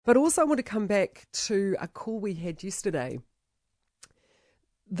But also I want to come back to a call we had yesterday.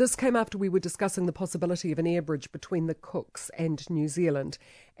 This came after we were discussing the possibility of an air bridge between the Cooks and New Zealand.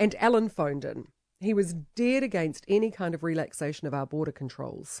 And Alan phoned in. He was dead against any kind of relaxation of our border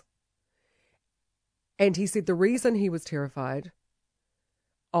controls. And he said the reason he was terrified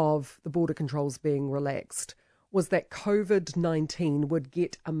of the border controls being relaxed was that COVID-19 would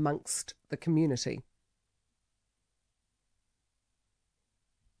get amongst the community.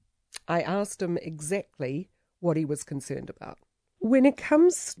 I asked him exactly what he was concerned about. When it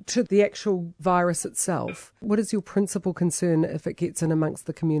comes to the actual virus itself, what is your principal concern if it gets in amongst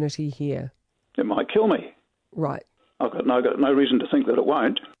the community here? It might kill me. Right. I've got no reason to think that it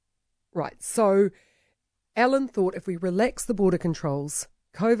won't. Right. So Alan thought if we relax the border controls,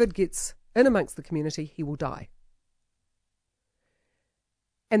 COVID gets in amongst the community, he will die.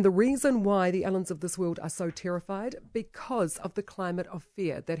 And the reason why the Allens of this world are so terrified, because of the climate of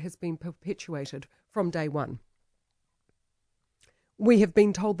fear that has been perpetuated from day one. We have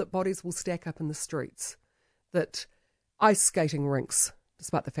been told that bodies will stack up in the streets, that ice skating rinks,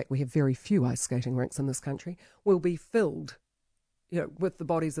 despite the fact we have very few ice skating rinks in this country, will be filled, with the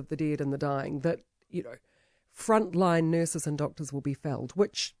bodies of the dead and the dying, that, frontline nurses and doctors will be felled,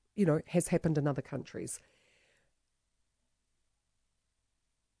 which, has happened in other countries.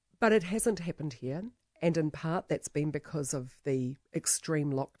 But it hasn't happened here, and in part that's been because of the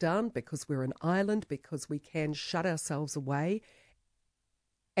extreme lockdown, because we're an island, because we can shut ourselves away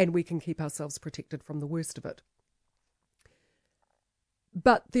and we can keep ourselves protected from the worst of it.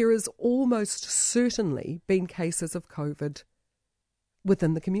 But there has almost certainly been cases of COVID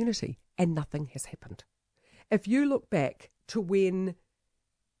within the community, and nothing has happened. If you look back to when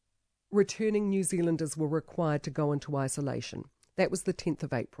returning New Zealanders were required to go into isolation, that was the 10th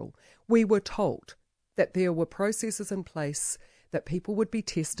of April. We were told that there were processes in place, that people would be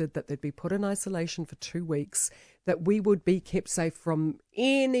tested, that they'd be put in isolation for 2 weeks, that we would be kept safe from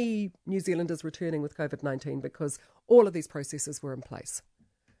any New Zealanders returning with COVID-19 because all of these processes were in place.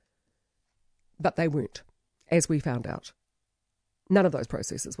 But they weren't, as we found out. None of those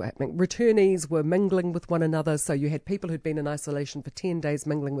processes were happening. Returnees were mingling with one another, so you had people who'd been in isolation for 10 days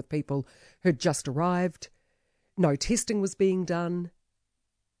mingling with people who'd just arrived. No testing was being done.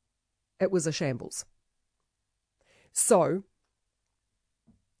 It was a shambles. So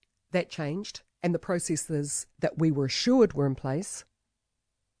that changed, and the processes that we were assured were in place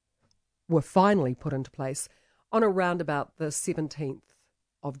were finally put into place on around about the 17th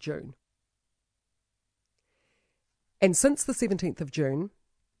of June. And since the 17th of June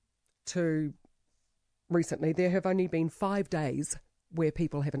to recently, there have only been 5 days where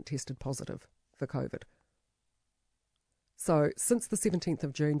people haven't tested positive for COVID. So since the 17th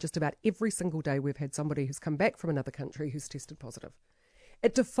of June, just about every single day we've had somebody who's come back from another country who's tested positive.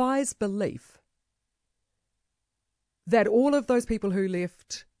 It defies belief that all of those people who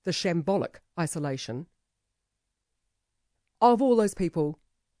left the shambolic isolation, of all those people,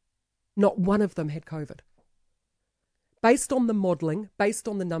 not one of them had COVID. Based on the modelling, based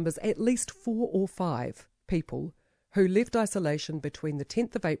on the numbers, at least 4 or 5 people who left isolation between the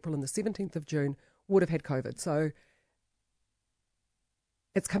 10th of April and the 17th of June would have had COVID. So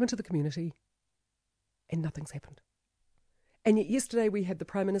it's come into the community and nothing's happened. And yet yesterday we had the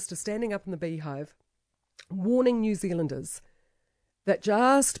Prime Minister standing up in the Beehive warning New Zealanders that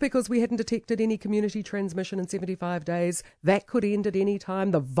just because we hadn't detected any community transmission in 75 days, that could end at any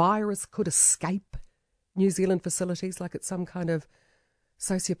time. The virus could escape New Zealand facilities like it's some kind of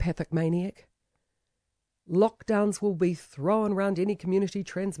sociopathic maniac. Lockdowns will be thrown around any community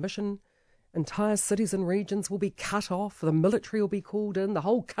transmission. Entire cities and regions will be cut off. The military will be called in. The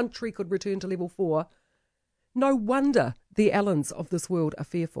whole country could return to level 4. No wonder the Allens of this world are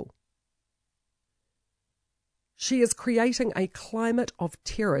fearful. She is creating a climate of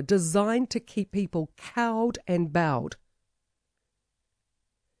terror designed to keep people cowed and bowed.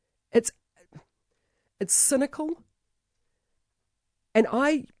 It's cynical. And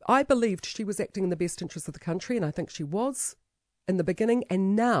I believed she was acting in the best interest of the country, and I think she was in the beginning,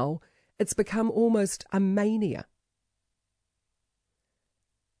 and now it's become almost a mania.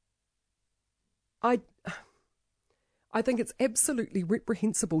 I think it's absolutely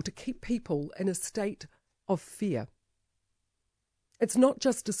reprehensible to keep people in a state of fear. It's not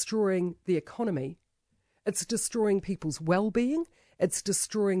just destroying the economy, it's destroying people's well-being, it's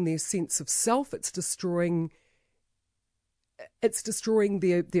destroying their sense of self, it's destroying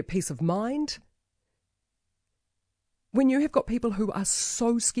their peace of mind. When you have got people who are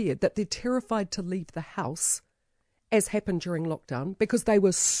so scared that they're terrified to leave the house, as happened during lockdown, because they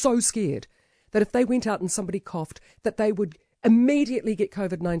were so scared that if they went out and somebody coughed, that they would immediately get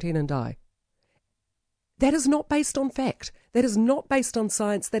COVID-19 and die. That is not based on fact. That is not based on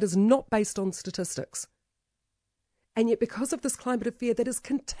science. That is not based on statistics. And yet, because of this climate of fear that is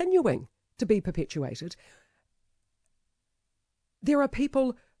continuing to be perpetuated, there are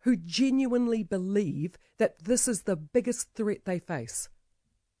people who genuinely believe that this is the biggest threat they face.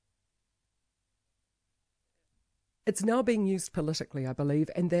 It's now being used politically, I believe,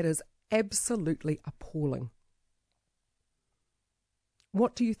 and that is absolutely appalling.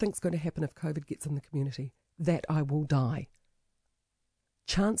 What do you think is going to happen if COVID gets in the community? That I will die.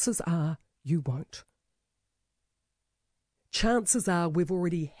 Chances are you won't. Chances are we've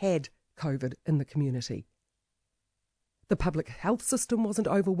already had COVID in the community. The public health system wasn't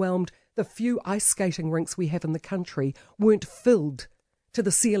overwhelmed. The few ice skating rinks we have in the country weren't filled to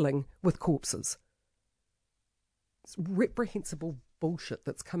the ceiling with corpses. It's reprehensible bullshit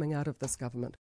that's coming out of this government.